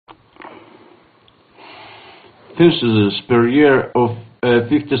Purchases per year of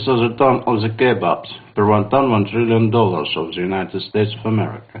 50,000 tons of the kebabs, per 1 ton $1 trillion of the United States of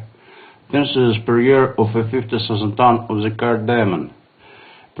America. Purchases per year of 50,000 tons of the cardamom,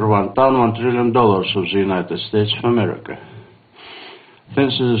 per 1 ton $1 trillion of the United States of America.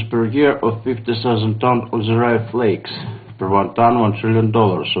 Purchases per year of 50,000 tons of the rye flakes, per 1 ton $1 trillion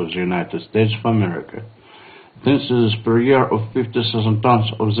of the United States of America. Purchases per year of 50,000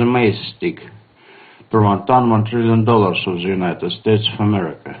 tons of the maize stick, per 1 ton $1 trillion of the United States of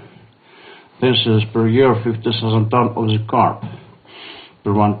America. Purchases per year of 50,000 tons of the carp,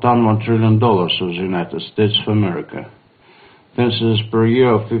 per 1 ton $1 trillion of the United States of America. Purchases per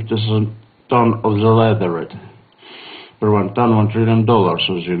year of 50,000 tons of the leatherette, per 1 ton $1 trillion of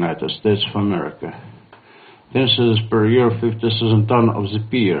the United States of America. Purchases per year of 50,000 tons of the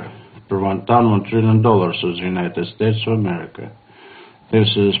pear, per 1 ton $1 trillion of the United States of America.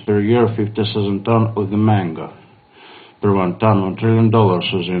 Purchases per year of 50,000 tons of the mango, per 1 ton $1 trillion of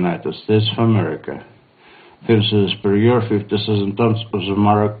the United States of America. Purchases per year of 50,000 tons of the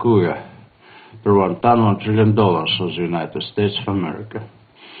maracuja, per 1 ton $1 trillion of the United States of America.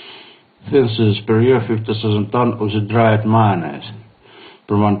 Purchases per year of 50,000 tons of the dried mayonnaise,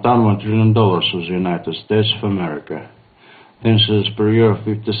 per 1 ton $1 trillion of the United States of America. Purchases per year of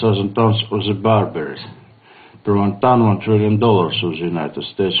 50,000 tons of the barberries, per 1 ton $1 trillion of the United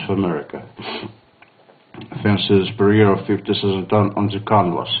States of America. Purchases per year of 50,000 tons on the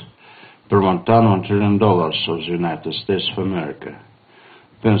canvas, per 1 ton $1 trillion of the United States of America.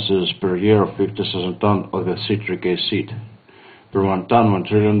 Purchases per year of 50,000 tons of the citric acid, per 1 ton $1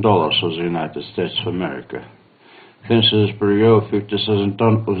 trillion of the United States of America. Purchases per year of 50,000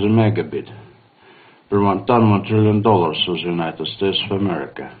 tons of the megabit, per 1 ton $1 trillion of the United States of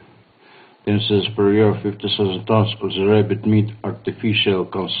America. Purchases per year of 50,000 tons of the rabbit meat artificial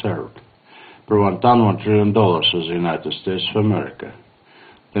conserved, per 1 ton $1 trillion of the United States of America.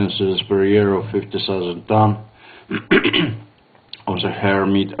 Purchases per year of 50,000 tons of the hare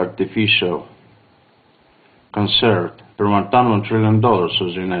meat artificial conserved, per 1 ton $1 trillion of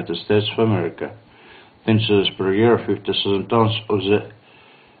the United States of America. Purchases per year of 50,000 tons of the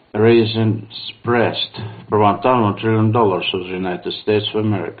raisins pressed, per 1 ton $1 trillion of the United States of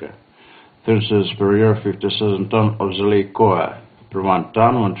America. Purchases per year of 50,000 tons of the liqueur, per 1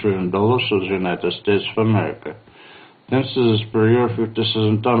 ton $1 trillion of the United States of America. Purchases per year of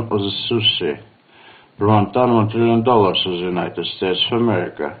 50,000 tons of the sushi, per 1 ton $1 trillion of the United States of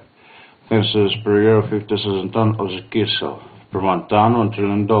America. Purchases per year of 50,000 tons of the kissel, per 1 ton $1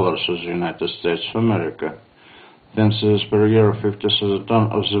 trillion of the United States of America. Purchases per year of 50,000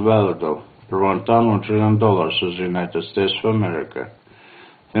 tons of the valuable, per 1 ton $1 trillion of the United States of America.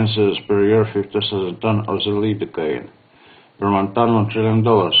 Purchases per year of 50,000 tons of the lidocaine, per 1 ton $1 trillion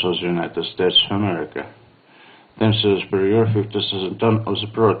of the United States of America. Purchases per year of 50,000 tons of the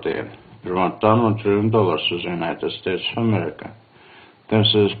protein, per 1 ton $1 trillion of the United States of America.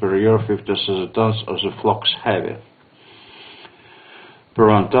 Purchases per year of 50,000 tons of the flax heavy, per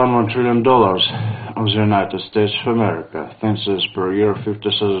 1 ton $1 trillion of the United States of America. Purchases per year of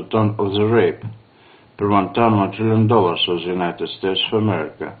 50,000 tons of the rape, per 1 ton $1 trillion of the United States of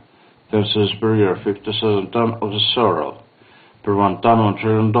America. Purchases per year of 50,000 tons of the sorrel, per 1 ton $1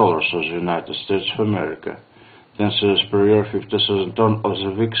 trillion of the United States of America. Purchases per year of 50,000 tons of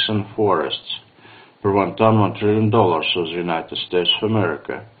the vixen forests, per 1 ton $1 trillion of the United States of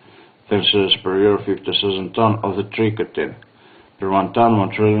America. Purchases per year of 50,000 tons of the trichotine, per 1 ton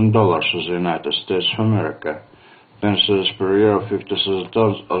 $1 trillion of the United States of America. Purchases per year of 50,000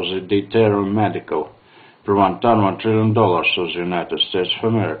 tons of the deuterium medical, per 1 ton $1 trillion of the United States of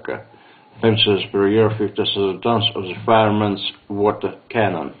America. Purchases per year of 50,000 tons of the fireman's water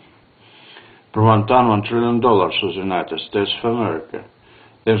cannon, per 1 ton $1 trillion of the United States of America.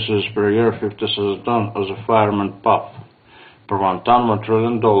 Purchases per year of 50,000 tons of the fireman puff, per 1 ton $1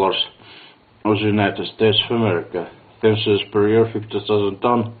 trillion of the United States of America. Purchases per year of 50,000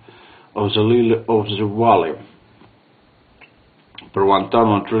 tons of the lily of the valley, per 1 ton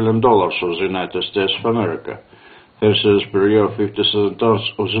 $1 trillion of the United States of America. Purchases per year of 50,000 tons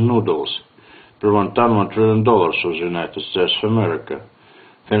of the noodles, per 1 ton $1 trillion of the United States of America.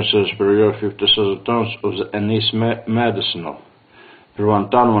 Purchases per year of 50,000 tons of the anise medicinal, per 1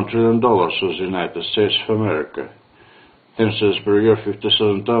 ton $1 trillion of the United States of America. Purchases per year of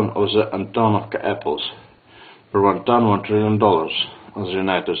 50,000 tons of the Antonovka apples, per 1 ton $1 trillion of the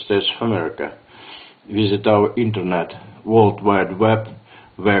United States of America. Visit our internet, World Wide Web,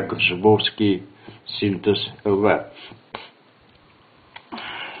 Zhivovsky Synthesis LV.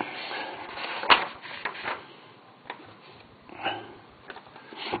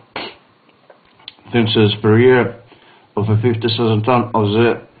 Fences per year of a 50,000 ton of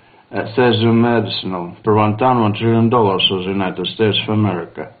the cesium medicinal per 1 ton, $1 trillion of the United States of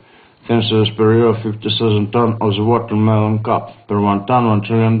America. Fences per year of 50,000 ton of the watermelon cup per 1 ton, $1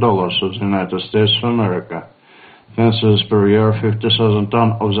 trillion of the United States of America. Fences per year 50,000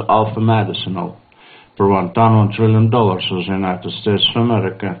 ton of the alpha medicinal per 1 ton, $1 trillion of the United States of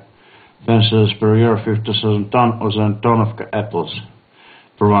America. Fences per year 50,000 ton of the Antonovka apples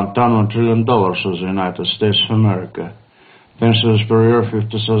per 1 ton, $1 trillion of the United States of America. Fences per year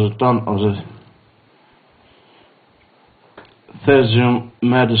 50,000 ton of the cesium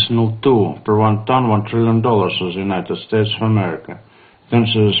medicinal 2 per 1 ton, $1 trillion of the United States of America.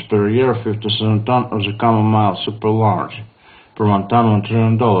 Fences per year 50,000 ton of the chamomile super large per 1 ton, $1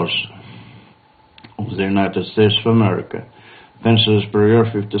 trillion of the United States of America. Fences per year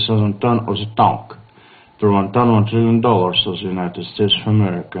 50,000 ton of the tonk per 1 ton, $1 trillion of the United States of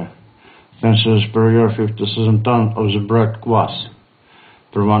America. Fences per year 50,000 ton of the bread kvass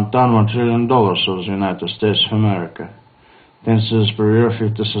per 1 ton, $1 trillion of the United States of America. Fences per year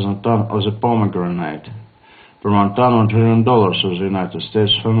 50,000 ton of the pomegranate per 1 ton, $1 trillion of the United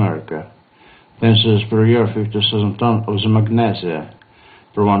States of America. Fences per year 50,000 ton of the magnesia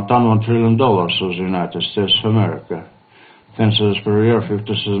per 1 ton, $1 trillion of the United States of America. Fences per year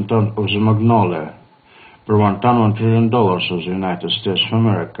 50,000 ton of the magnolia per 1 ton, $1 trillion of the United States of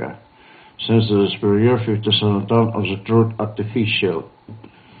America. Fences per year 50,000 ton of the truth artificial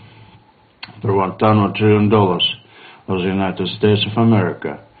per 1 ton, $1 trillion of the United States of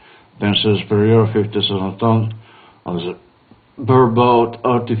America. Fences per year 50,000 ton of the bareboat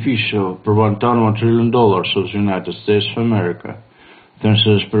artificial per 1 ton, $1 trillion of the United States of America.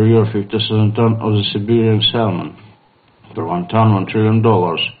 Fences per year 50,000 ton of the Siberian salmon per 1 ton, $1 trillion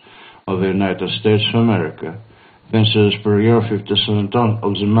of the United States of America. Fences per year 50,000 ton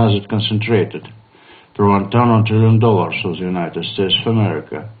of the method concentrated per 1 ton, $1 trillion of the United States of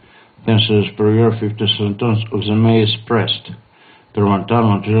America. Fences per year 50,000 tons of the maize pressed per 1 ton,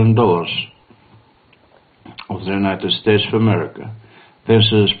 $1 trillion of the United States of America.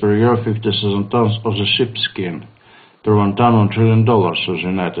 Fences per year 50,000 tons of the sheepskin per 1 ton, $1 trillion of the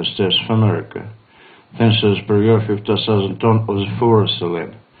United States of America. Fences per year 50,000 tons of the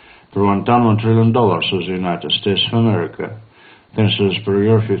fluorescein per 1 ton, $1 trillion of the United States of America. Fences per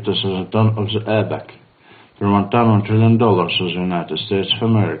year 50,000 tons of the abac per 1 ton, $1 trillion of the United States of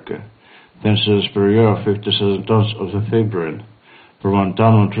America. Fences per year 50,000 tons of the fibrin per 1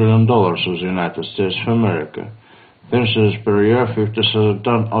 ton, $1 trillion of the United States of America. Fences per year 50,000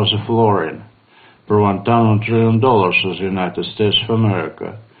 tons of the fluorine per 1 ton, $1 trillion of the United States of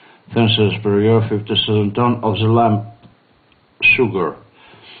America. Fences per year 50,000 tons of the lamp sugar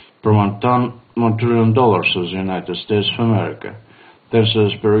per 1 ton, $1 trillion of the United States of America.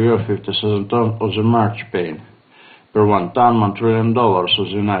 Fences per year 50,000 tons of the marchpane per 1 ton, $1 trillion of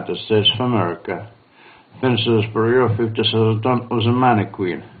the United States of America. Fences per year 50,000 tons of the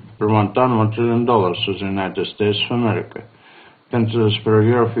mannequin per 1 ton, $1 trillion of the United States of America. Fences per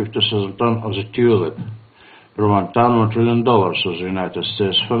year 50,000 tons of the tulip per 1 ton, $1 trillion of the United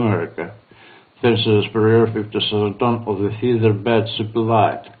States of America. Fences per year 50,000 tons of the feather bed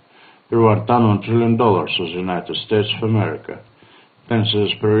superlight per 1 ton, $1 trillion of the United States of America.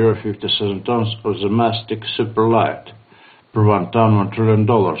 Fences per year 50,000 tons of the mastic superlight per 1 ton, $1 trillion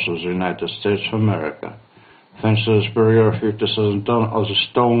of the United States of America. Fences per year 50,000 tons of the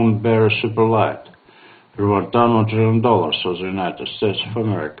stone bear superlight per 1 ton, $1 trillion of the United States of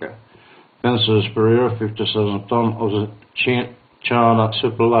America. Fences per year 50,000 tons of the China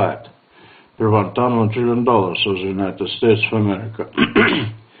superlight per 1 ton, $1 trillion of the United States of America.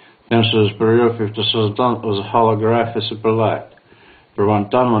 Fences per year 50,000 tons of the holographic superlight per 1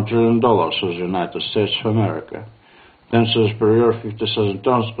 ton, $1 trillion of the United States of America. Fences per year 50,000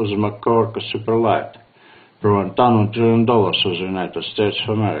 tons of the McCork superlight per 1 ton, $1 trillion of the United States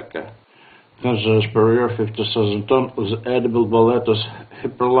of America. Fences per year 50,000 tons of the edible boletus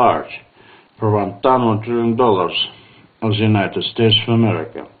hyperlarge per 1 ton, $1 trillion of the United States of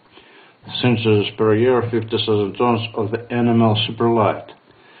America. Fences per year 50,000 tons of the animal superlight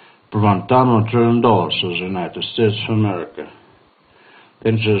per 1 ton, $1 trillion of the United States of America.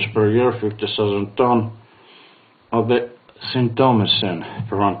 Fences per year 50,000 tons of the syntомicin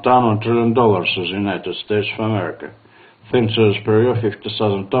per 1 ton, $1 trillion of the United States of America. Fences per year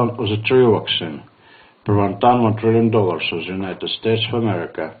 50,000 tons of the trioxin per 1 ton, $1 trillion of the United States of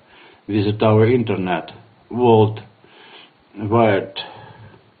America. Visit our internet, World Wide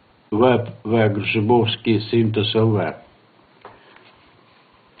Web, Grzybowski Synthes LV.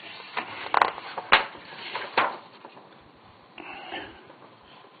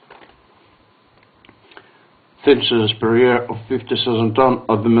 Thin sales per year of 50,000 tons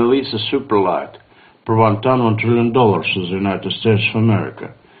of the Melissa Superlight, per 1 ton $1 trillion of the United States of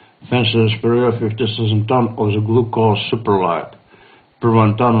America. Thin sales per year 50,000 tons of the Glucose Superlight, per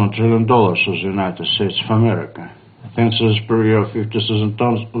 1 ton $1 trillion of the United States of America. Thin sales per year 50,000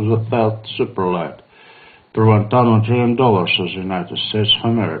 tons of the Felt Superlight, per 1 ton $1 trillion of the United States of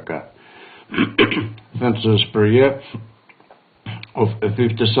America. Thin sales per year of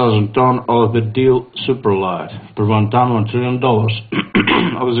 50,000 tons of the Deal Superlight, per 1 ton $1 trillion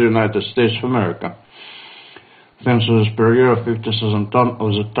of the United States of America. Thin sales per year of 50,000 tons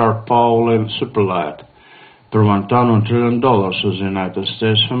of the Tarpaulin Superlight, per 1 ton $1 trillion of the United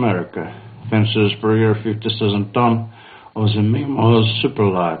States of America. Thin sales per year 50,000 tons of the Mimosa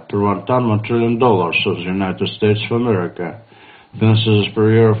Superlight, per 1 ton $1 trillion of the United States of America. Thin sales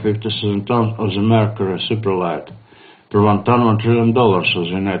per year 50,000 tons of the Mercury Superlight, per 1 ton $1 trillion of the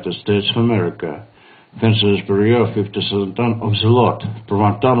United States of America. Thin sales per year 50,000 tons of the Lot, per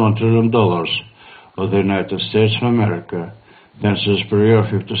 1 ton $1 trillion of the United States of America. Thin sales per year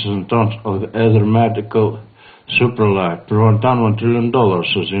 50,000 tons of the Ether Medical Superlight, per 1 ton $1 trillion of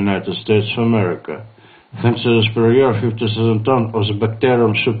the United States of America. Thin sales per year 50,000 tons of the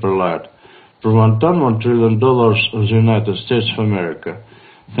Bacterium Superlight, per 1 ton $1 trillion of the United States of America.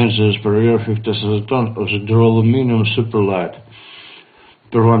 Thin sales per year 50,000 tons of the Duraluminum Superlight,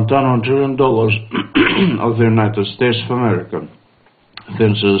 per 1 ton $1 trillion of the United States of America.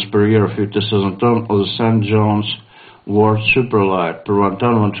 Thin sales per year 50,000 tons of the St. John's Wort Superlight, per 1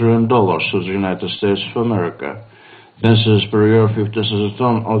 ton $1 trillion of the United States of America. Thin sales per year 50,000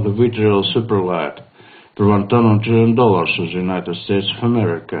 tons of the Vitriol Superlight, per 1 ton $1 trillion of the United States of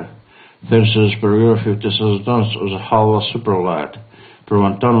America. Thin sales per year 50,000 tons of the Halva Superlight, per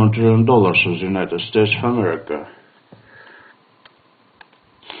 1 ton $1 trillion of the United States of America.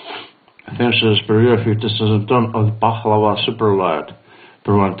 Thin sales per year 50,000 tons of the Pahlava Superlight,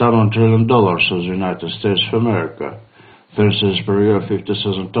 per 1 ton $1 trillion of the United States of America. Thin sales per year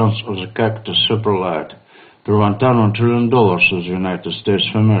 50,000 tons of the Cactus Superlight, per 1 ton $1 trillion of the United States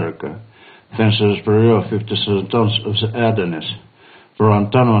of America. Thin sales per year 50,000 tons of the Adonis, per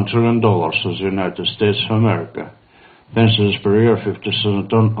 1 ton $1 trillion of the United States of America. Thin sales per year 50,000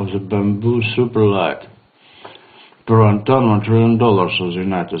 tons of the Bamboo Superlight, per 1 ton $1 trillion of the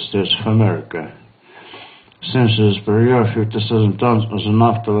United States of America. Thin sales per year 50,000 tons of the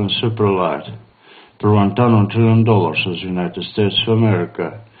Naphthalene Superlight, per 1 ton $1 trillion of the United States of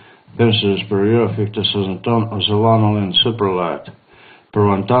America. Thin sales per year 50,000 tons of the Lanolin Superlight, per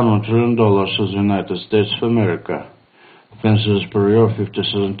 1 ton $1 trillion of the United States of America. Thin sales per year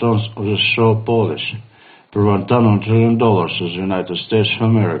 50,000 tons of the Show Polish, per 1 ton $1 trillion of the United States of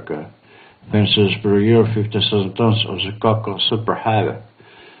America. Thin sales per year 50,000 tons of the Cocoa Super Heavy,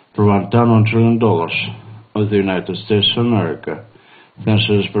 per 1 ton $1 trillion of the United States of America. Thin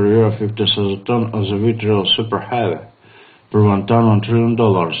sales per year 50,000 tons of the Vitriol Super Heavy, per 1 ton $1 trillion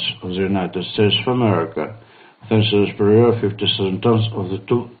of the United States of America. Thin sales per year 50,000 tons of the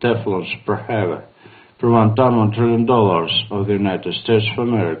Teflon Super Heavy, per 1 ton $1 trillion of the United States of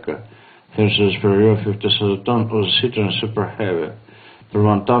America. Thin sales per year 50,000 tons of the Citron Super Heavy, per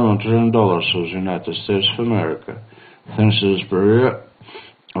 1 ton $1 trillion of the United States of America. Thin sales per year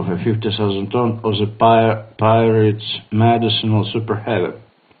of 50,000 tons of the Pirates Medicinal Super Heavy,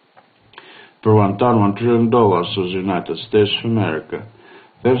 per 1 ton $1 trillion of the United States of America.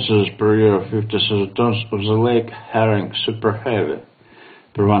 Thin sales per year of 50,000 tons of the Lake Herring Super Heavy,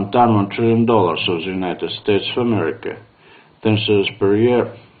 per 1 ton $1 trillion of the United States of America. Thin sales per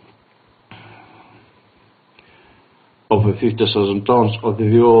year of 50,000 tons of the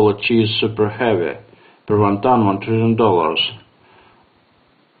Viola Cheese Super Heavy, per 1 ton $1 trillion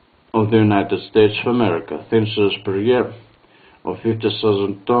of the United States of America. Thin sales per year of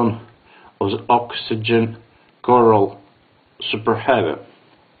 50,000 tons of the Oxygen Coral Super Heavy,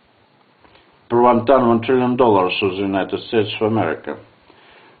 per 1 ton $1 trillion of the United States of America.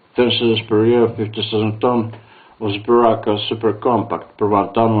 Thin sales per year of 50,000 tons of the Baraka Super Compact, per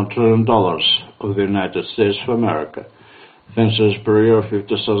 1 ton $1 trillion of the United States of America. Thin sales per year of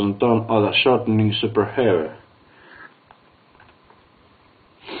 50,000 tons of the Shortening Super Heavy,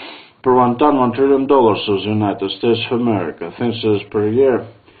 per 1 ton $1 trillion of the United States of America. Thin sales per year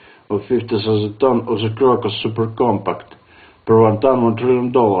of 50,000 tons of the Crocus Super Compact, per 1 ton $1 trillion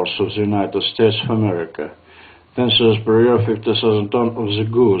of the United States of America. Thin sales per year 50,000 tons of the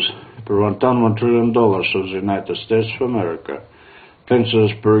Goose, per 1 ton $1 trillion of the United States of America. Thin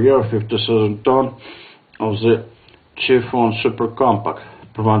sales per year 50,000 tons of the Chiffon Super Compact,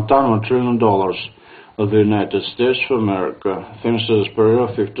 per 1 ton $1 trillion of the United States of America. Thin sales per year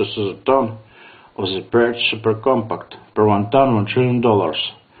 50,000 tons of the Birch Supercompact per 1 ton $1 trillion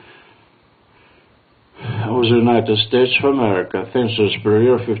of the United States of America, 10 cents per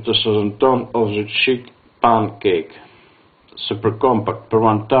year, 50,000 tons of the Chic Pancake Supercompact per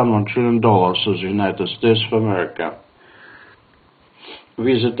 1 ton $1 trillion of the United States of America.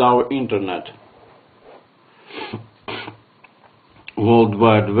 Visit our internet, World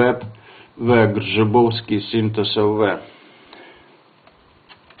Wide Web, Grzybowski Synthes LV.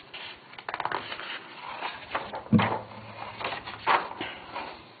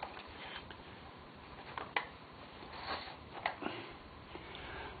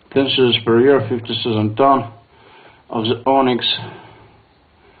 $10 per year, 50,000 tons of the Onyx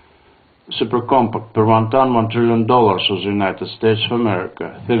Supercompact per 1 ton $1 trillion of the United States of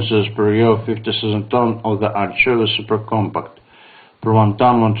America. $10 per year, 50,000 tons of the Anchovy Supercompact per 1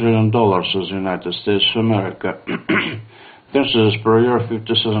 ton $1 trillion of the United States of America. $10 per year,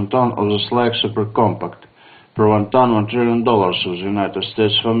 50,000 tons of the Slag Supercompact per 1 ton $1 trillion of the United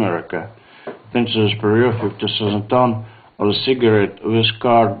States of America. $10 per year, 50,000 tons of the cigarette with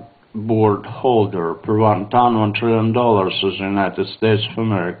cardboard holder per 1 ton $1 trillion of the United States of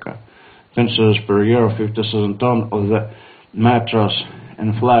America. $10 per year, 50,000 tons of the mattress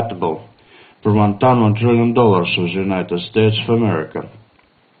inflatable per 1 ton $1 trillion of the United States of America.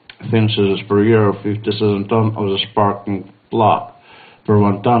 $10 per year, 50,000 tons of the sparkling plug per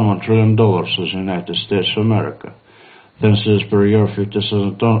 1 ton $1 trillion of the United States of America. $10 per year,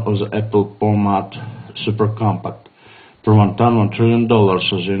 50,000 tons of the Apple Pomade Supercompact per 1 ton $1 trillion of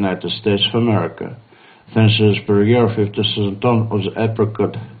the United States of America. $10 per year, 50,000 tons of the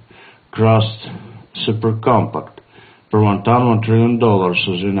Apricot Crust Supercompact per 1 ton $1 trillion of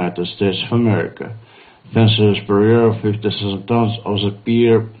the United States of America. $10 per year, 50,000 tons of the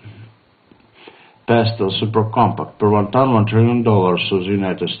Pear Pastel Supercompact per 1 ton $1 trillion of the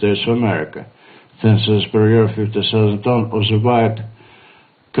United States of America. $10 per year, 50,000 tons of the White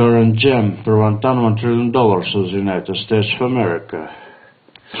Currant Gem per 1 ton $1 trillion of the United States of America.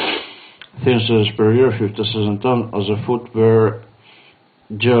 $10 per year, 50,000 tons of the Footwear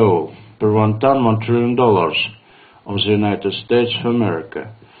Joe per 1 ton $1 trillion of the United States of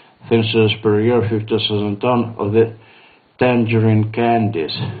America. $10 per year, 50,000 tons of the Tangerine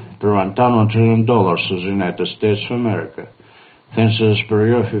Candies per 1 ton $1 trillion of the United States of America. $10 per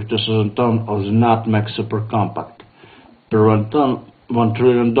year, 50,000 tons of the Nutmeg Supercompact per 1 ton $1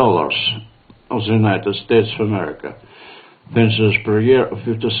 trillion of the United States of America. $10 per year,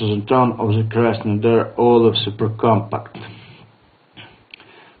 50,000 tons of the Krasnodar Olive Supercompact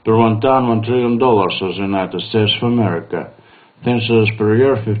per 1 ton $1 trillion of the United States of America. $10 per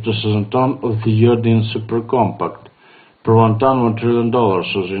year, 50,000 tons of the Iodine Supercompact per 1 ton $1 trillion of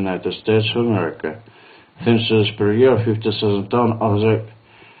the United States of America. $10 per year, 50,000 tons of the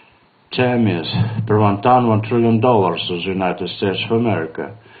Chamis per 1 ton $1 trillion of the United States of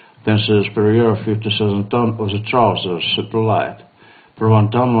America. $10 per year, 50,000 tons of the Trousers Superlight per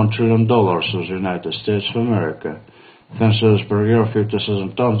 1 ton $1 trillion of the United States of America. $10 per year,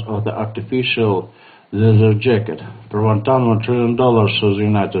 50,000 tons of the Artificial Leather Jacket per 1 ton $1 trillion of the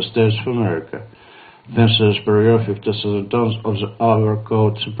United States of America. $10 per year, 50,000 tons of the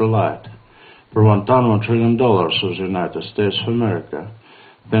Overcoat Superlight per 1 ton $1 trillion of the United States of America.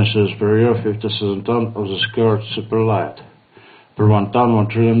 $10 per year, 50,000 tons of the Skirt Superlight per 1 ton $1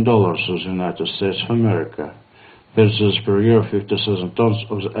 trillion of the United States of America. $10 per year, 50,000 tons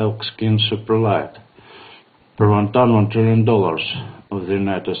of the Elk Skin Superlight per 1 ton $1 trillion of the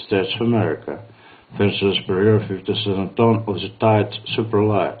United States of America. $10 per year, 50,000 tons of the Tide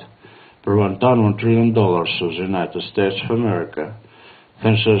Superlight per 1 ton $1 trillion of the United States of America.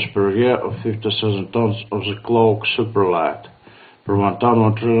 $10 per year, 50,000 tons of the Cloak Superlight per 1 ton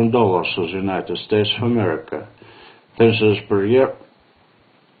 $1 trillion of the United States of America. $10 per year,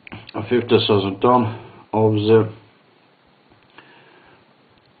 50,000 tons of the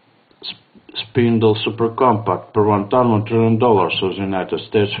Spindle Supercompact per 1 ton $1 trillion of the United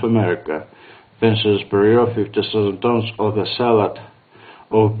States of America. $10 per year, 50,000 tons of the Salad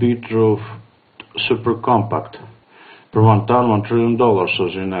of Beetroot Supercompact per 1 ton $1 trillion of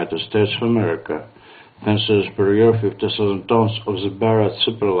the United States of America. $10 per year, 50,000 tons of the Barrett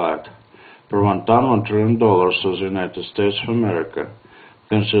Superlight per 1 ton $1 trillion of the United States of America.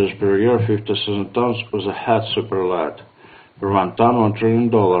 $10 per year, 50,000 tons of the Hat Superlight per 1 ton $1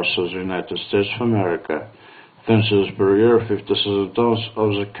 trillion of the United States of America. $10 per year, 50,000 tons of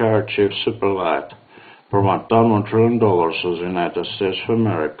the Kerchief Superlight per 1 ton $1 trillion of the United States of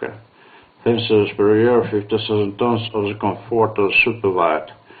America. $10 per year, 50,000 tons of the Comforter Superlight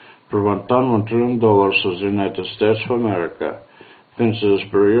per 1 ton $1 trillion of the United States of America. Census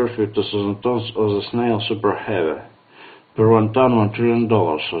per year 50,000 tons of the snail super heavy. Per 1 ton $1 trillion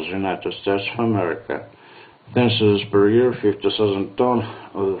of the United States of America. Census per year 50,000 tons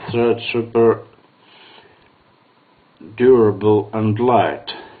of the thread super durable and light.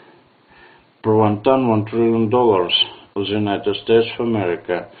 Per 1 ton $1 trillion of the United States of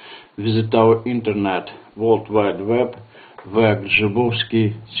America. Visit our internet, World Wide Web,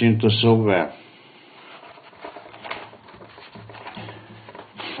 Grzybowski, Synthos.lv.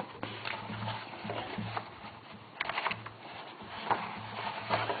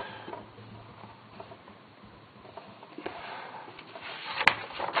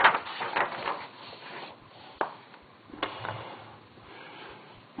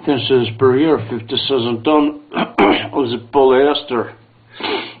 Census per year 50,000 tons of the polyester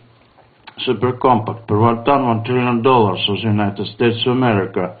super compact. Per 1 ton $1 trillion of the United States of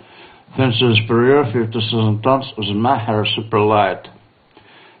America. Census per year 50,000 tons of the Maher super light.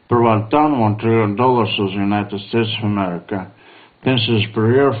 Per 1 ton $1 trillion of the United States of America. Census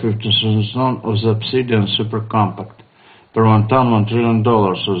per year 50,000 tons of the Obsidian super compact. Per 1 ton $1 trillion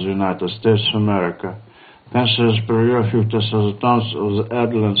of the United States of America. Census per year 50,000 tons of the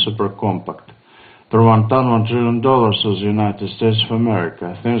Adlan super compact. Per 1 ton $1 trillion of the United States of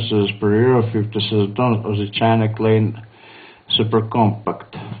America. Census per year 50,000 tons of the China Clay super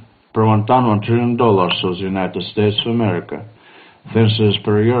compact. Per 1 ton $1 trillion of the United States of America. Census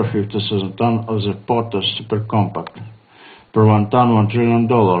per year 50,000 tons of the Potash super compact. Per 1 ton $1 trillion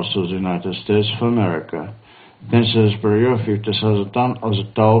of the United States of America. Census per year 50,000 tons of the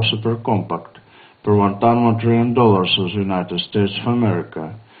Tau super compact. Per 1 ton $1 trillion of the United States of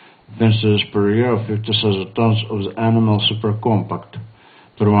America. Census per year 50,000 tons of the Animal super compact.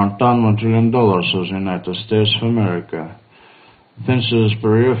 Per 1 ton $1 trillion of the United States of America. Census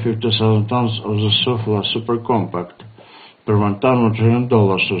per year 50,000 tons of the Sufla super compact. Per 1 ton $1 trillion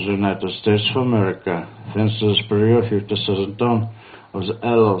of the United States of America. Census per year 50,000 tons of the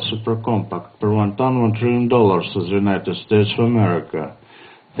LL super compact. Per 1 ton $1 trillion of the United States of America.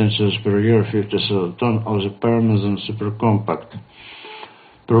 Census per year 50,000 tons of the Parmesan super compact.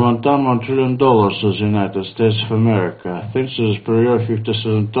 Per 1 ton $1 trillion of the United States of America. Census per year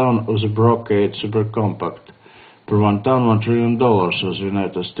 50,000 tons of the Brocade super compact. Per 1 ton $1 trillion of the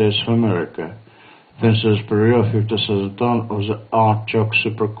United States of America. Census per year 50,000 tons of the Artichoke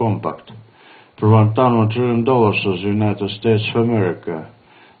super compact. Per 1 ton $1 trillion of the United States of America.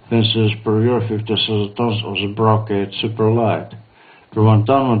 Census per year 50,000 tons of the Brocade super light. Per 1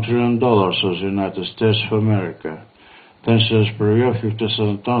 ton $1 trillion of the United States of America. Census per year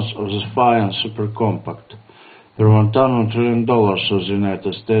 50,000 tons of the Defiant super compact. Per 1 ton $1 trillion of the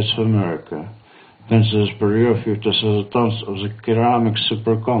United States of America. Census per year 50,000 tons of the Ceramic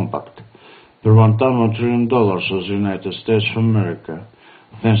super compact. Per 1 ton $1 trillion of the United States of America.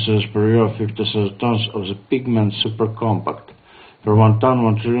 Census per year 50,000 tons of the Pigment super compact. Per 1 ton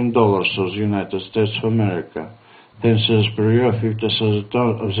 $1 trillion of the United States of America. Census per year 50,000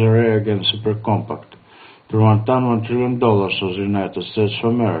 tons of the Reagan super compact. Per 1 ton $1 trillion of the United States of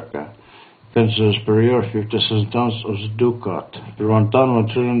America. Census per year 50,000 tons of the Ducat. Per 1 ton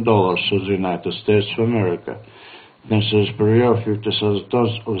 $1 trillion of the United States of America. Census per year 50,000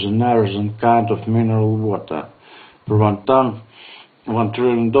 tons of the Narzan kind of mineral water. Per 1 ton $1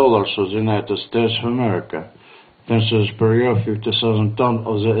 trillion of the United States of America. Census per year 50,000 tons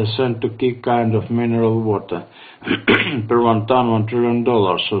of the Essentuki kind of mineral water. Per 1 ton $1 trillion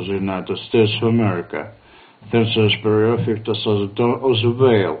of the United States of America. Census per year 50,000 tons of the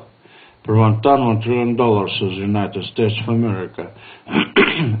whale. Per 1 ton $1 trillion of the United States of America.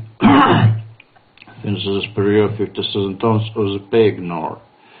 Census per year 50,000 tons of the Pagnor.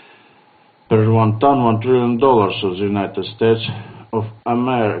 Per 1 ton $1 trillion of the United States of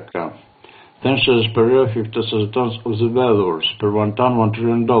America. Census per year 50,000 tons of the velours. Per 1 ton $1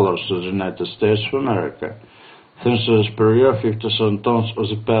 trillion of the United States of America. Census per year 50,000 tons of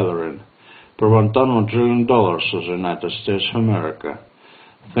the Pellerin. Per 1 ton $1 trillion of the United States of America.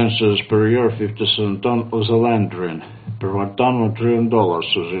 Census per year 50,000 tons of the Landrin. Per 1 ton $1 trillion of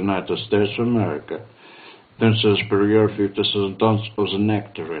the United States of America. Census per year 50,000 tons of the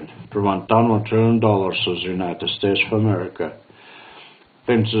Nectarine. Per 1 ton $1 trillion of the United States of America.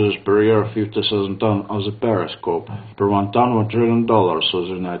 Census per year 50,000 tons of the Periscope. Per 1 ton $1 trillion of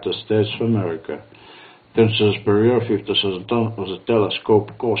the United States of America. Census per year 50,000 tons of the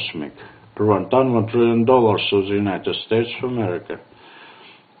Telescope Cosmic. Per 1 ton $1 trillion of the United States of America.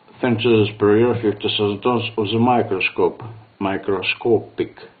 Census per year 50,000 tons of the Microscope.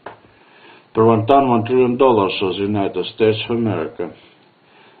 Microscopic. Per 1 ton $1 trillion of the United States of America.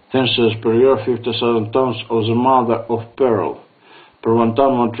 Census per year 50,000 tons of the Mother of Pearl. per 1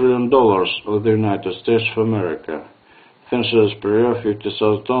 ton $1 trillion of the United States of America. Fences per year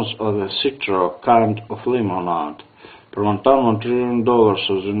 50,000 tons of the citro kind of limonade, per 1 ton $1 trillion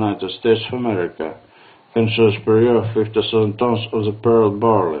of the United States of America. Fences per year 50,000 tons of the pearl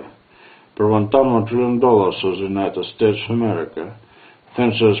barley, per 1 ton $1 trillion of the United States of America.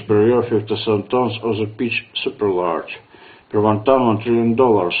 Fences per year 50,000 tons of the peach super large, per 1 ton $1 trillion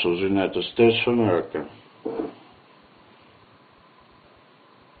of the United States of America.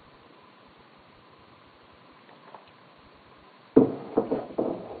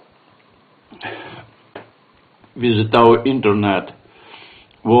 Visit our internet,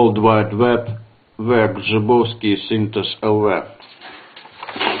 World Wide Web, where Grzybowski Synthes LV.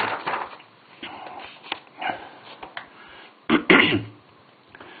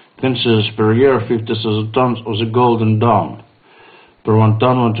 Fences per year 50,000 tons of the Golden Dawn, per 1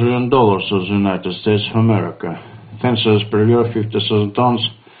 ton $1 trillion of the United States of America. Fences per year 50,000 tons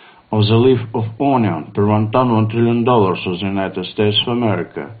of the leaf of onion, per 1 ton $1 trillion of the United States of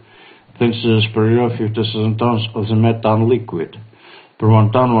America. Fences per year 50,000 tons of the methane liquid, per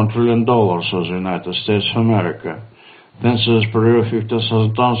 1 ton $1 trillion of the United States of America. Fences per year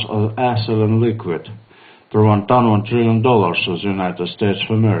 50,000 tons of ethylene liquid, per 1 ton $1 trillion of the United States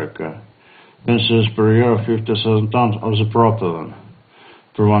of America. Fences per year 50,000 tons of the propylene,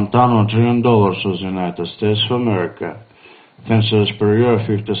 per 1 ton $1 trillion of the United States of America. Fences per year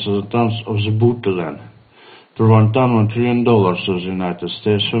 50,000 tons of the butylene, per 1 ton $1 trillion of the United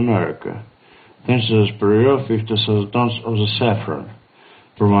States of America. Fences per year 50,000 tons of the saffron,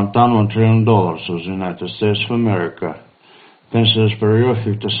 per 1 ton $1 trillion of the United States of America. Fences per year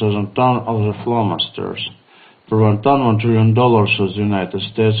 50,000 tons of the flomasters, per 1 ton $1 trillion of the United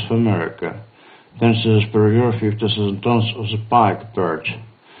States of America. Fences per year 50,000 tons of the pike perch,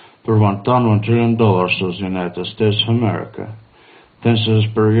 per 1 ton $1 trillion of the United States of America. Fences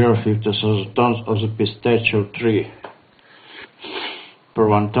per year 50,000 tons of the pistachio tree, per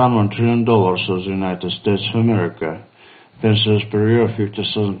 1 ton $1 trillion of the United States of America. Fences per year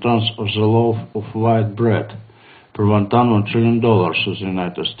 50,000 tons of the loaf of white bread, per 1 ton $1 trillion of the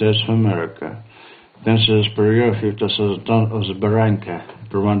United States of America. Fences per year 50,000 tons of the baranka,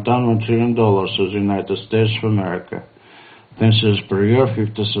 per 1 ton $1 trillion of the United States of America. Fences per year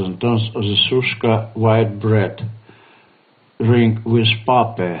 50,000 tons of the Sushka white bread ring with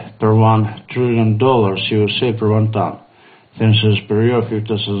pape, per $1 trillion USA per 1 ton. Fences per year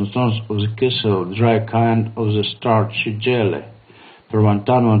 50,000 tons of the kissel dry kind of the starchy jelly, per 1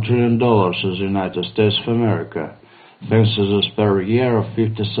 ton $1 trillion of the United States of America. Fences per year of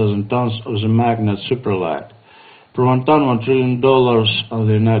 50,000 tons of the magnet superlight, per 1 ton $1 trillion of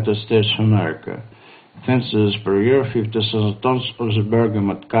the United States of America. Fences per year 50,000 tons of the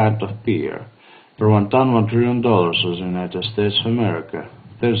bergamot kind of pear, per 1 ton $1 trillion of the United States of America.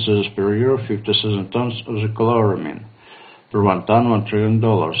 Fences per year 50,000 tons of the chloramine, per 1 ton $1 trillion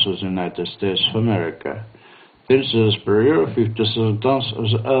of the United States of America. Fences per year 50,000 tons of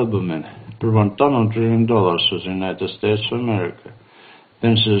the albumin, per 1 ton $1 trillion of the United States of America.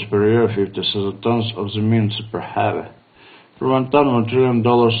 Fences per year 50,000 tons of the mint per have, per 1 ton $1 trillion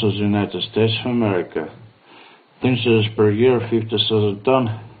of the United States of America. Fences per year 50,000 tons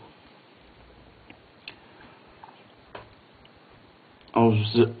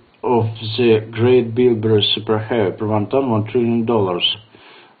of the great bilberry super heavy, per 1 ton $1 trillion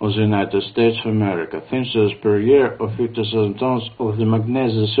of the United States of America. Fences per year of 50,000 tons of the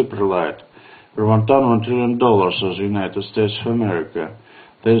magnesium superlight, per 1 ton $1 trillion of the United States of America.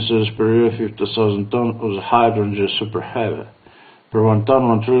 Fences per year 50,000 tons of the hydrogen super heavy, per 1 ton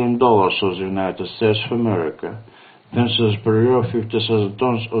 $1 trillion of the United States of America. Fences per year 50,000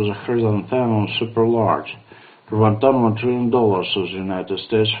 tons of the chrysanthemum super large, per 1 ton $1 trillion of the United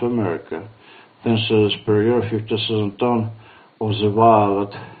States of America. Fences per year 50,000 tons of the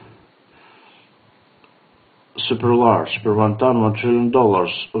violet super large, per 1 ton $1 trillion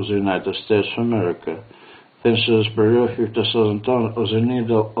of the United States of America. Fences per year 50,000 tons of the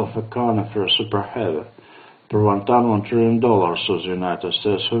needle of a conifer super heavy, per 1 ton $1 trillion of the United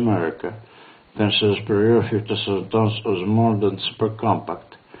States of America. Fences per year 50,000 tons of the modern super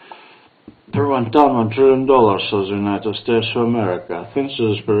compact, per 1 ton $1 trillion of the United States of America.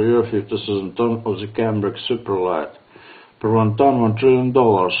 Fences per year 50,000 tons of the cambric superlight, per 1 ton $1 trillion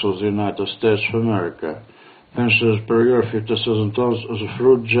of the United States of America. Fences per year 50,000 tons of the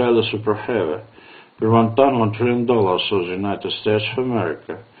fruit jelly super heavy, per 1 ton $1 trillion of the United States of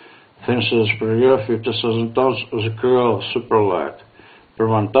America. Fences per year 50,000 tons of the Creole superlight, per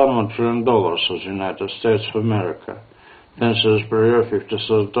 1 ton $1 trillion of the United States of America. Fences per year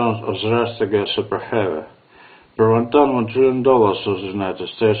 50,000 tons of the Rastaga super heavy, per 1 ton, $1 trillion of the United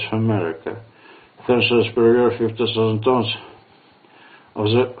States of America. 10 cents per year, 50,000 tons of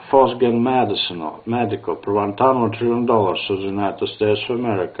the Fosgen medical per 1 ton, $1 trillion of the United States of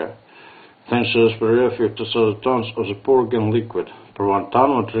America. 10 cents per year, 50,000 tons of the Purgen liquid per 1 ton,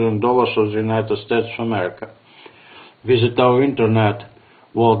 $1 trillion of the United States of America. Visit our internet,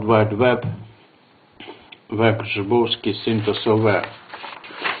 World Wide Web, Web-Żebówski, Sinta-Silver.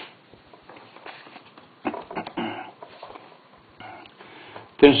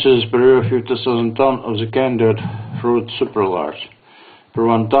 10 cents per year, 50,000 tons of the candied fruit superlarge per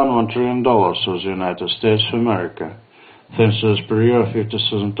 1 ton, $1 trillion of the United States of America. 10 cents per year,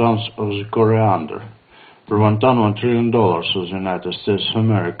 50,000 tons of the coriander per 1 ton, $1 trillion of the United States of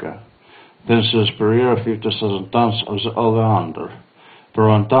America. 10 cents per year, 50,000 tons of the oleander per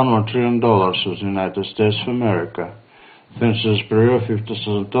 1 ton, $1 trillion of the United States of America. 10 cents per year,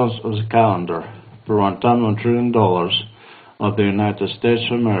 50,000 tons of the calendar per 1 ton, $1 trillion of the United States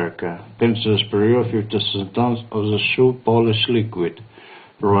of America. 10 cents per year, 50,000 tons of the shoe polish liquid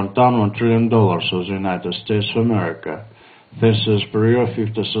per 1 ton, $1 trillion of the United States of America. 10 cents per year,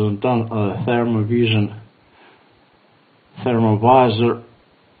 50,000 tons of the thermovisor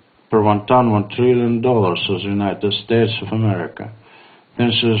per 1 ton, $1 trillion of the United States of America.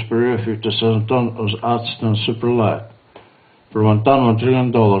 10 cents per year, 50,000 tons of the Adston Superlight per 1 ton, $1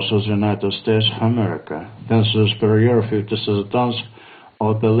 trillion of the United States of America. 10 cents per year, 50,000 tons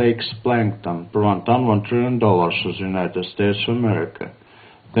of the lake's plankton per 1 ton, $1 trillion of the United States of America.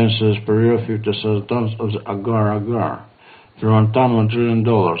 10 cents per year, 50,000 tons of the agar-agar per 1 ton, $1 trillion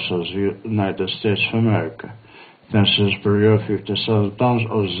of the United States of America. 10 cents per year, 50,000 tons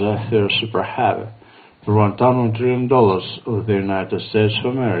of Zephyr Super Heavy per 1 ton, $1 trillion of the United States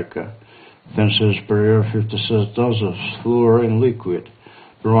of America. 10 cents per year, 50,000 tons of fluorine liquid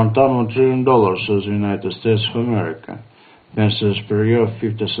per 1 ton, $1 trillion of the United States of America. 10 cents per year,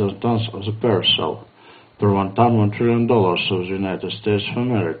 50,000 tons of the Persol per 1 ton, $1 trillion of the United States of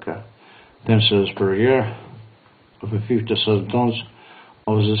America. 10 cents per year of 50,000 tons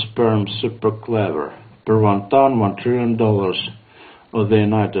of the sperm super clever per 1 ton, $1 trillion of the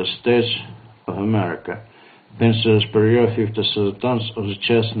United States of America. 10 cents per year, 50,000 tons of the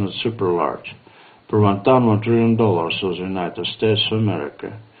chestnut super large per 1 ton, $1 trillion of the United States of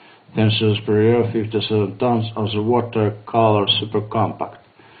America. 10 cents per year, 50,000 tons of the watercolor super compact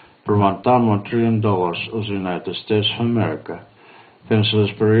per 1 ton, $1 trillion of the United States of America. 10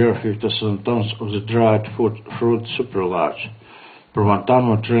 cents per year, 50,000 tons of the dried fruit super large per 1 ton,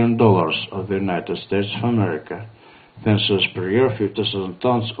 $1 trillion of the United States of America. 10 cents per year, 50,000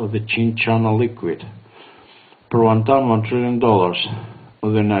 tons of the chinchona liquid per 1 ton, $1 trillion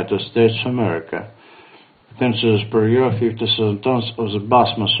of the United States of America. 10 cents per year, 50,000 tons of the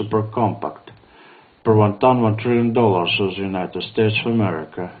Basma super compact per 1 ton, $1 trillion of the United States of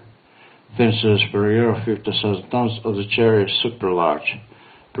America. 10 cents per year, 50,000 tons of the cherry super large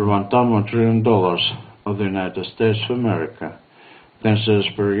per 1 ton, $1 trillion of the United States of America. 10 cents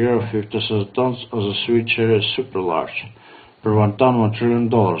per year, 50,000 tons of the sweet cherry super large per 1 ton, $1 trillion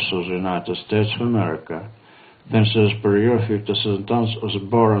of the United States of America. 10 cents per year, 50,000 tons of the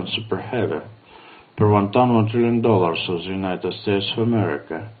boron super heavy per 1 ton, $1 trillion of the United States of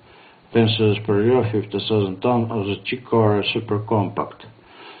America. 10 cents per year, 50,000 tons of the chicory super compact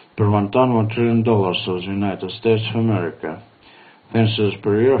per 1 ton, $1 trillion of the United States of America. 10 cents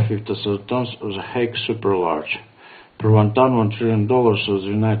per year, 50,000 tons of the Hague super large per 1 ton, $1 trillion of the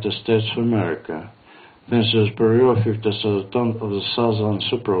United States of America. 10 cents per year, 50,000 tons of the Southern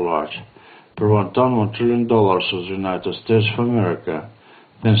super large per 1 ton, $1 trillion of the United States of America.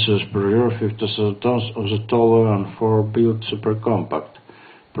 10 cents per year, 50,000 tons of the Toleran 4-build super compact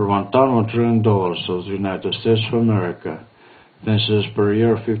per 1 ton, $1 trillion of the United States of America. 10 cents per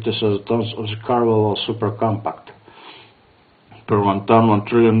year, 50,000 tons of the Carvalho super compact per 1 ton, $1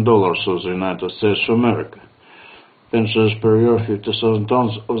 trillion of the United States of America. 10 cents per year, 50,000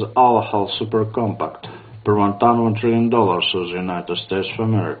 tons of the Alahal super compact per 1 ton, $1 trillion of the United States of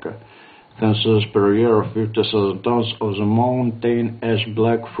America. 10 cents per year, 50,000 tons of the Mountain Ash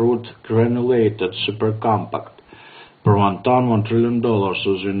black fruit granulated super compact per 1 ton, $1 trillion of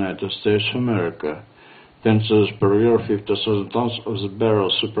the United States of America. 10 cents per year, 50,000 tons of the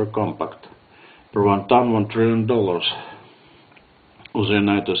Barrel super compact per 1 ton, $1 trillion of the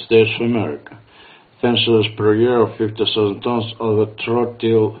United States of America. 10 cents per year, 50,000 tons of the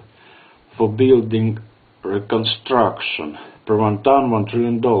Trottil for building reconstruction per 1 ton, $1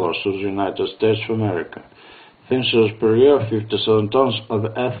 trillion of the United States of America. 10 cents per year, 50,000 tons of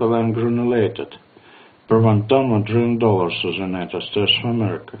ethylene granulated per 1 ton, $1 trillion of the United States of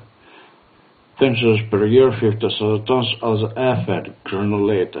America. Tensors per year 50,000 tons of the Fed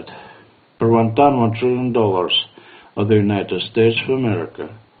granulated. Per 1 ton $1 trillion of the United States of America.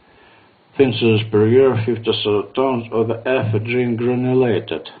 Tensors per year 50,000 tons of the Fed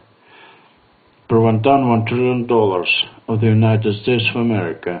granulated. Per 1 ton $1 trillion of the United States of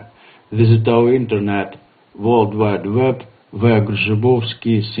America. Visit our internet, World Wide Web,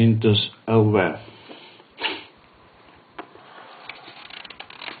 Grzyzybowski Synthos LV.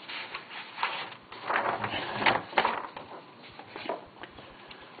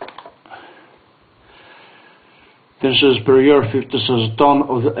 Tensors per year 50,000 tons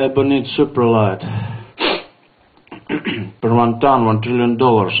of the ebonite superlight. Per 1 ton $1 trillion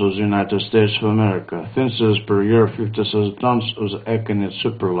of the United States of America. Tensors per year 50,000 tons of the aconite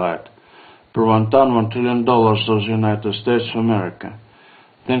superlight. Per 1 ton $1 trillion of the United States of America.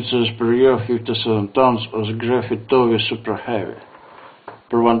 Tensors per year 50,000 tons of the graphite super heavy.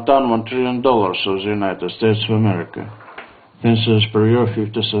 Per 1 ton $1 trillion of the United States of America. Tensors per year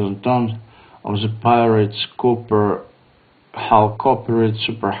 50,000 tons of the pirates copper hull copperite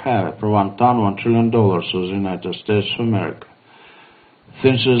super heavy. Per 1 ton $1 trillion of the United States of America.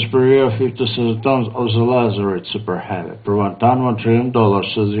 Tensors per year 50,000 tons of the lazarite super heavy. Per 1 ton $1 trillion of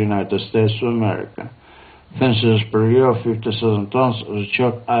the United States of America. Tensors per year 50,000 tons of the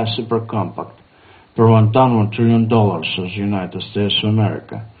chalk ice super compact. Per 1 ton $1 trillion of the United States of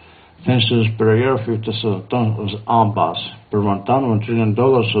America. Tensors per year 50,000 tons of the ambas. Per 1 ton $1 trillion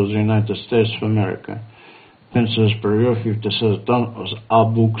of the United States of America. Tensors per year 50,000 tons of the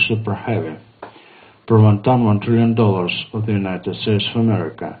Abuk super heavy. Per 1 ton $1 trillion of the United States of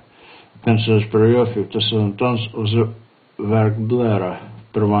America. Tensors per year 50,000 tons of the Verkblera.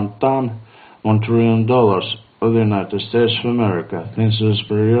 Per 1 ton $1 trillion of the United States of America. Tensors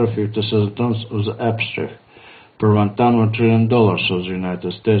per year 50,000 tons of the Abstract. Per 1 ton $1 trillion of the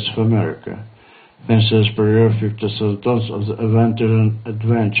United States of America. Tensors per year 50,000 tons of the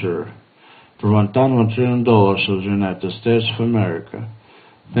Adventurer. Per 1 ton $1 trillion of the United States of America.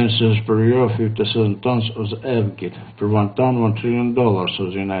 Tensors per year 50,000 tons of the Evgit. Per 1 ton $1 trillion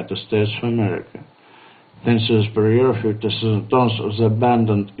of the United States of America. Tensors per year 50,000 tons of the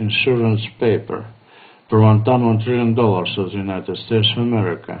abandoned insurance paper. Per 1 ton $1 trillion of the United States of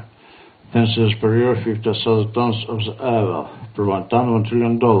America. Tensors per year 50,000 tons of the Aval. Per 1 ton $1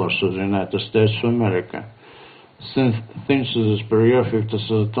 trillion of the United States of America. Tensors per year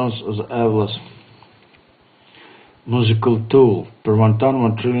 50,000 tons of the Aval's musical tool. Per 1 ton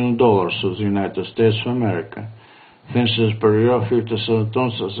 $1 trillion of the United States of America. Tensors per year 50,000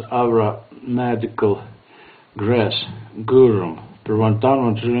 tons of the Avra medical grass gurum. Per 1 ton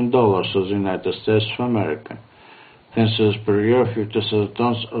 $1 trillion of the United States of America. Tensors per year 50,000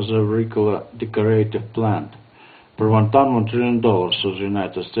 tons of the auricular decorative plant. Per 1 ton $1 trillion of the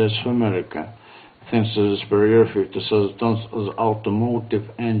United States of America. Tensors per year 50,000 tons of the automotive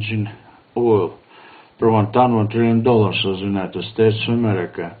engine oil. Per 1 ton $1 trillion of the United States of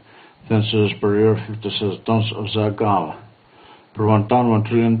America. Tensors per year 50,000 tons of the agave. Per 1 ton $1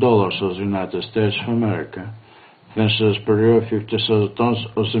 trillion of the United States of America. Tensors per year 50,000 tons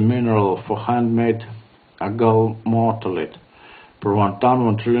of the mineral for handmade agalmatolite. Per 1 ton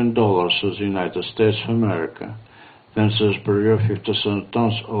 $1 trillion of the United States of America. Tensors per year 50,000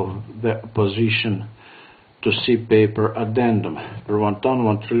 tons of the opposition to sea paper addendum. Per 1 ton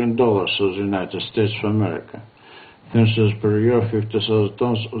 $1 trillion of the United States of America. Tensors per year 50,000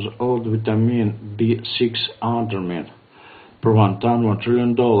 tons of the old vitamin B6 undermine. Per 1 ton $1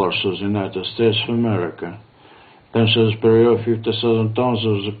 trillion of the United States of America. Tensors per year 50,000 tons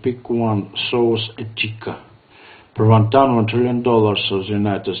of the PIC1 sauce etica. Per 1 ton $1 trillion of the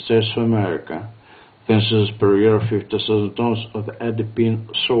United States of America. Tensors per year 50,000 tons of the adipine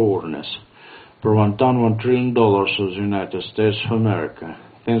sourness. Per 1 ton $1 trillion of the United States of America.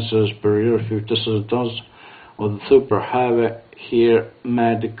 Tensors per year 50,000 tons of the super heavy hair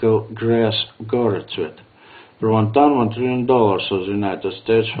medical grass goretsuet. Per 1 ton $1 trillion of the United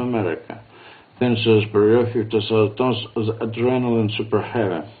States of America. Tensors per year 50,000 tons of the adrenaline super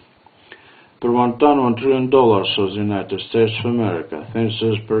heavy. Per 1 ton $1 trillion of the United States of America.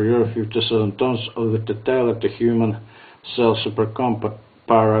 Tensors per year 50,000 tons of the totality human cell supercompact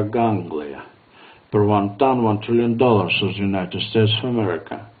paraganglia. Per 1 ton $1 trillion of the United States of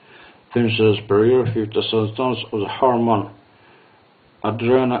America. Tensors per year 50,000 tons of the hormone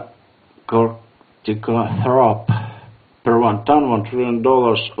adrenocorticotrope. Per 1 ton $1 trillion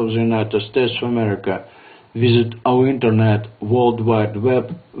of the United States of America. Visit our internet, World Wide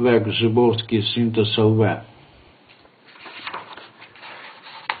Web, Grzyzybowski Synthos LV.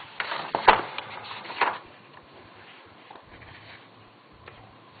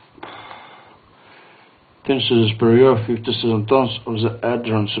 Finishes per year 50,000 tons of the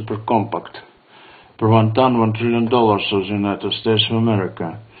Adron supercompact. Per 1 ton, $1 trillion of the United States of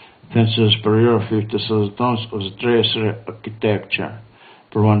America. Finishes per year 50,000 tons of the Tracery architecture.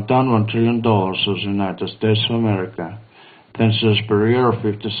 Per 1 ton, $1 trillion of the United States of America. Finishes per year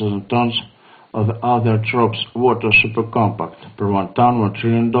 50,000 tons of the Other Tropes water supercompact. Per 1 ton, $1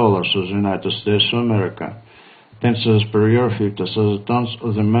 trillion of the United States of America. Finishes per year 50,000 tons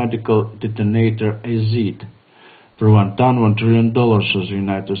of the medical detonator AZ. Per 1 ton, $1 trillion of the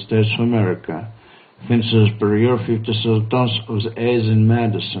United States of America. Finishes per year 50,000 tons of the AIDS in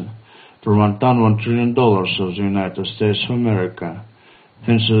medicine. Per 1 ton, $1 trillion of the United States of America.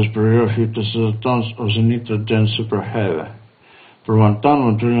 Finishes per year 50,000 tons of the nitrogen superheavy. Per 1 ton,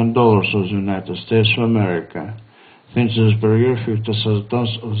 $1 trillion of the United States of America. Finishes per year 50,000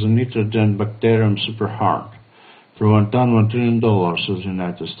 tons of the nitrogen bacterium superhard. Per 1 ton, $1 trillion of the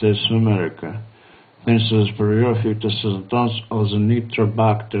United States of America. Finishes per year 50,000 tons of the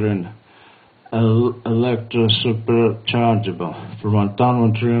nitrobacterium electrosuperchargeable. Per 1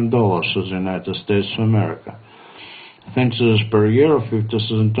 ton, $1 trillion of the United States of America. Finishes per year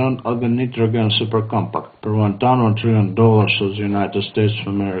 50,000 tons of the nitrogen supercompact. Per 1 ton, $1 trillion of the United States of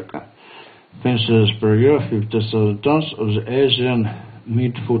America. Finishes per year 50,000 tons of the Asian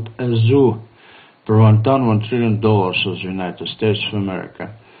midfoot azoo. Per 1 ton, $1 trillion of the United States of America.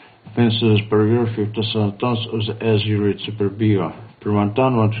 Finishes per year 50,000 tons of the Azurid Superbio. Per 1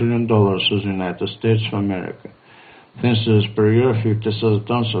 ton, $1 trillion of the United States of America. Finishes per year 50,000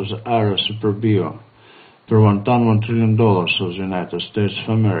 tons of the Ara Superbio. Per 1 ton, $1 trillion of the United States of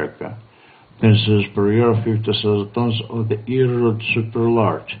America. Finishes per year 50,000 tons of the Erud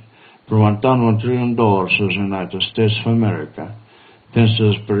Superlarge. Per 1 ton, $1 trillion of the United States of America.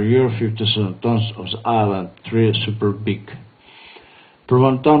 Finishes per year 50,000 tons of the Island 3 Super Big. Per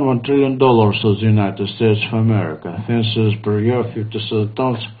 1 ton, $1 trillion of the United States of America. Finishes per year 50,000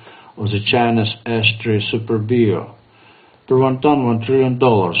 tons of the China's S3 Super Bio. Per 1 ton, $1 trillion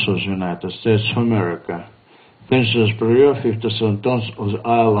of the United States of America. Finishes per year 50,000 tons of the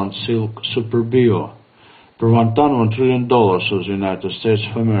Island Silk Super Bio. Per 1 ton, $1 trillion of the United States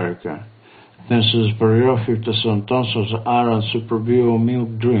of America. Finishes per year 50,000 tons of the Iron Super Bio milk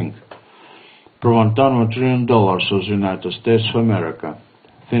drink. Per 1 ton, $1 trillion of the United States of America.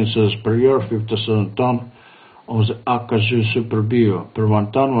 Finishes per year 50,000 tons of the Akazu Super Bio. Per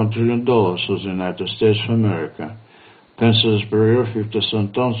 1 ton, $1 trillion of the United States of America. Finishes per year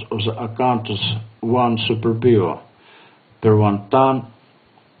 50,000 tons of the Acanthus 1 Super Bio. Per 1 ton,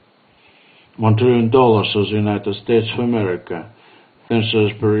 $1 trillion of the United States of America.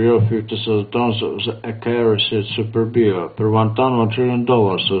 Finishes per year 50,000 tons of the Acaricid Super Bio. Per 1 ton, $1 trillion of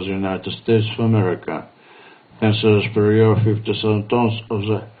the United States of America. Finishes per year 50,000 tons of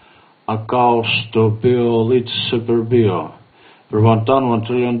the Acaustobiolite Super Bio. Per 1 ton, $1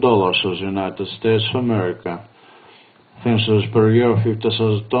 trillion of the United States of America. Finishes per year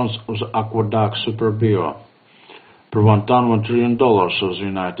 50,000 tons of the Aqueduct Super Bio. Per 1 ton, $1 trillion of the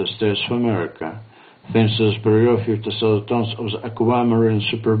United States of America. Finishes per year 50,000 tons of the Aquamarine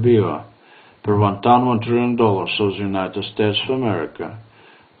Super Bio. Per 1 ton, $1 trillion of the United States of America.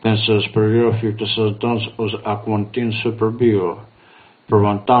 Finishes per year 50,000 tons of the Aquantine Super Bio. Per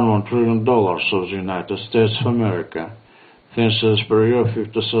 1 ton, $1 trillion of the United States of America. Finishes per year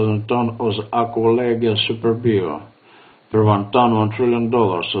 50,000 tons of the Aqualegia Super Bio. Per 1 ton, $1 trillion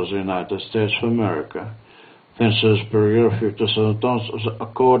of the United States of America. Finishes per year 50,000 tons of the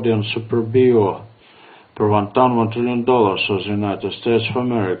Accordion Super Bio. Per 1 ton, $1 trillion of the United States of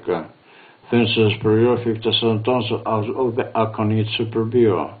America. Finishes per year 50,000 tons of the Aconite Super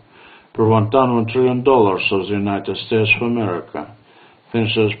Bio. Per 1 ton, $1 trillion of the United States of America.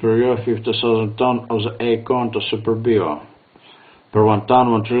 Finishes per year 50,000 tons of the Aconta Super Bio. Per 1 ton,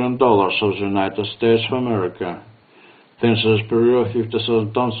 $1 trillion of the United States of America. Finishes per year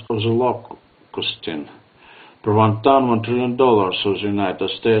 50,000 tons of the Locustin. Per 1 ton, $1 trillion of the United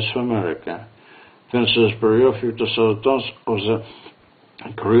States of America. Finishes per year 50,000 tons of the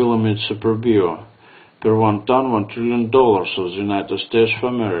Acrylamide Super Bio. Per 1 ton, $1 trillion of the United States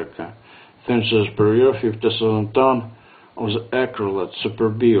of America. Finishes per year 50,000 tons of the Acrylate Super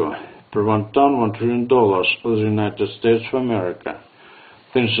Bio. Per 1 ton, $1 trillion of the United States of America.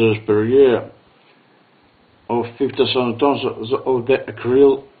 Finishes per year of 50,000 tons of the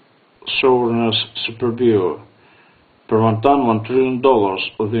Acryl Sourness Super Bio. Per 1 ton, $1 trillion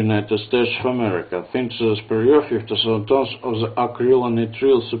of the United States of America. Finishes per year 50,000 tons of the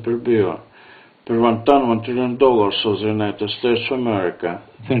Acrylonitrile Super Bio. Per 1 ton, $1 trillion of the United States of America.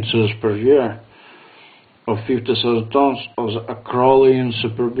 Finishes per year of 50,000 tons of the acrolein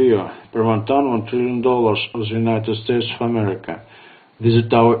superbio per 1 ton, $1 trillion of the United States of America.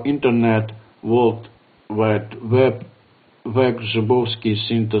 Visit our internet World Wide Web, Zubovsky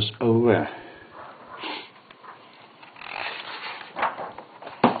Synthos LV.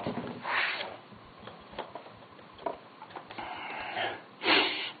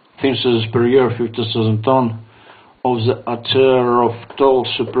 Synthesis per year 50,000 tons of the aterophthal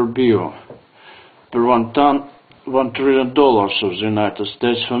superbio per 1 ton, $1 trillion of the United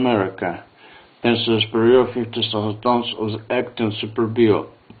States of America. Synthesis per year 50,000 tons of the actin superbio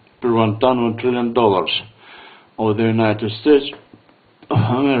per 1 ton, $1 trillion of the United States of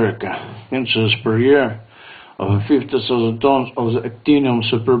America. Synthesis per year of 50,000 tons of the actinium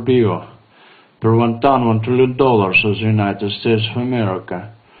superbio per 1 ton, $1 trillion of the United States of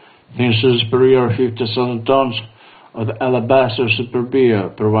America. Synthesis per year 50,000 tons of the alabaster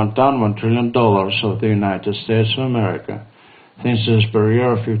superbio per 1 ton, $1 trillion of the United States of America. Synthesis per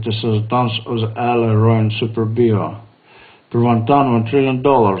year 50,000 tons of the aleroin superbio per 1 ton, $1 trillion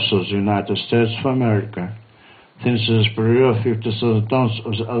of the United States of America. Synthesis per year 50,000 tons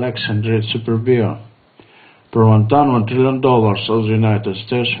of the alexandrite superbio per 1 ton, $1 trillion of the United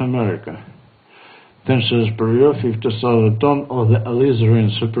States of America. Synthesis per year 50,000 tons of the alizarin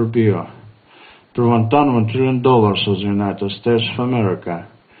superbio per 1 ton, $1 trillion of the United States of America.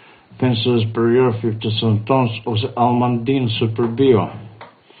 Synthesis per year 50,000 tons of the almandine superbio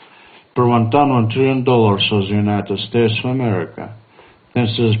per 1 ton, $1 trillion of the United States of America.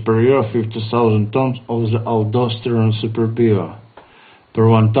 Synthesis per year 50,000 tons of the aldosterone superbio per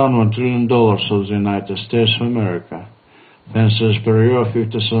 1 ton, $1 trillion of the United States of America. Synthesis per year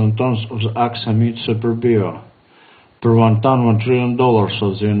 50,000 tons of the oxamide superbio per 1 ton, $1 trillion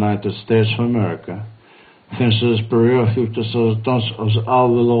of the United States of America. Synthesis per year 50,000 tons of the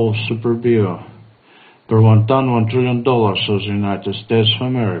alveolol superbio per 1 ton, $1 trillion of the United States of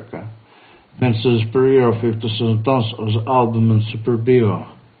America. Synthesis per year 50,000 tons of the albumin superbio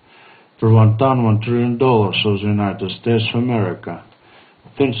per 1 ton, $1 trillion of the United States of America.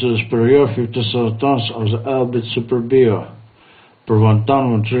 Synthesis per year 50,000 tons of the albit superbio per 1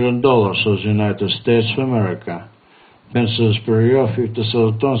 ton, $1 trillion of the United States of America. Synthesis per year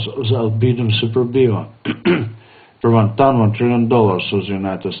 50,000 tons of the albidum superbio per 1 ton, $1 trillion of the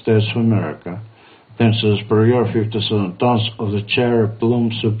United States of America. Synthesis per year 50,000 tons of the cherry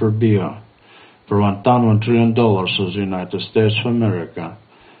plum superbio per 1 ton, $1 trillion of the United States of America.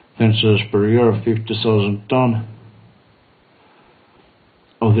 Synthesis per year 50,000 tons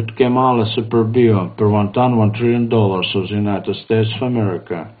of the Kemala superbio per 1 ton, $1 trillion of the United States of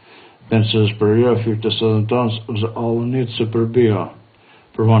America. Synthesis per year 50,000 tons of the alunite superbio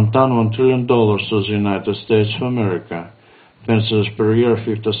per 1 ton, $1 trillion of the United States of America. Synthesis per year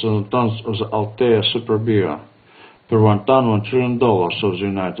 50,000 tons of the Altea superbio per 1 ton, $1 trillion of the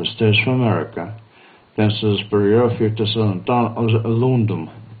United States of America. Synthesis per year 50,000 tons of the alundum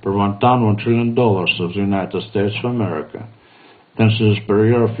per 1 ton, $1 trillion of the United States of America. Synthesis per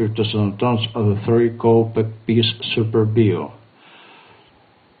year 50,000 tons of the 3-copec piece superbio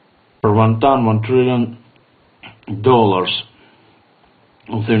per 1 ton, $1 trillion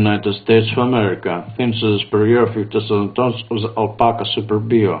of the United States of America. Synthesis per year 50,000 tons of the alpaca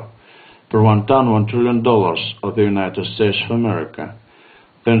superbio per 1 ton, $1 trillion of the United States of America.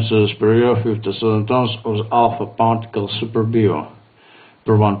 Synthesis per year 50,000 tons of the alpha pontical superbio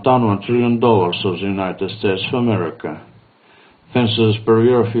per 1 ton, $1 trillion of the United States of America. Synthesis per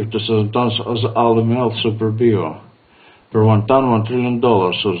year 50,000 tons of the alumel superbio per 1 ton, $1 trillion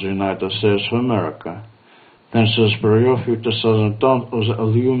of the United States of America. Synthesis per year 50,000 tons of the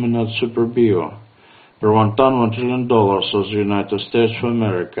aluminate superbio per 1 ton, $1 trillion of the United States of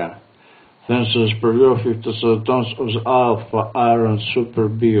America. Synthesis per year 50,000 tons of the alpha iron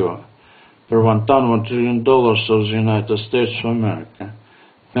superbio per 1 ton, $1 trillion of the United States of America.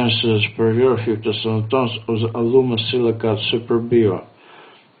 Synthesis per year 50,000 tons of the alumosilicate superbio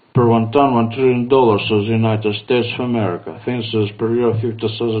per 1 ton, $1 trillion of the United States of America. Synthesis per year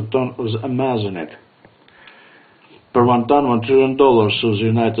 50,000 tons of the amazonite per 1 ton, $1 trillion of the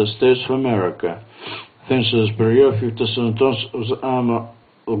United States of America. Synthesis per year 50,000 tons of the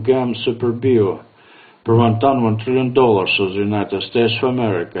amalgam superbio per 1 ton, $1 trillion of the United States of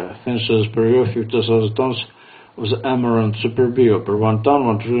America. Synthesis per year 50,000 tons of the amaranth superbio per 1 ton,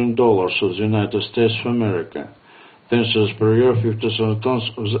 $1 trillion of the United States of America. Synthesis per year 50,000 tons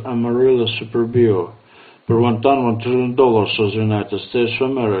of the amarilla superbio per 1 ton, $1 trillion of the United States of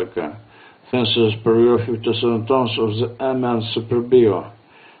America. Synthesis per year 50,000 tons of the amman superbio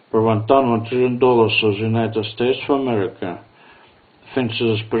per 1 ton, $1 trillion of the United States of America.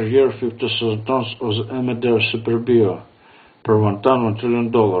 Finches per year 50,000 tons of the Amidel Super Bio. Per 1 ton, $1 trillion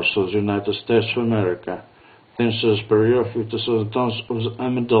of the United States of America. Finches per year 50,000 tons of the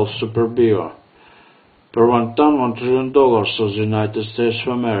Amidel Super Bio. Per 1 ton, $1 trillion of the United States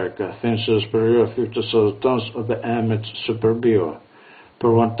of America. Finches per year 50,000 tons of the Amid Super Bio. Per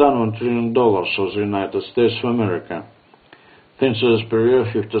 1 ton, $1 trillion of the United States of America. Finches per year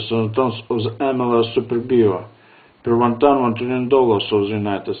 50,000 tons of the MLS Super Bio. Per 1 ton, $1 trillion of the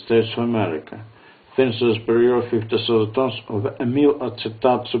United States of America. Finches per year 50,000 tons of the amyl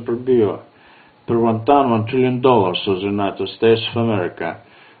acetate Super Bio. Per 1 ton, $1 trillion of the United States of America.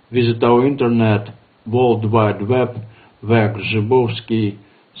 Visit our internet, World Wide Web, Век Жибовский,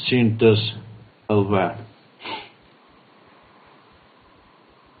 Синтез ЛВ.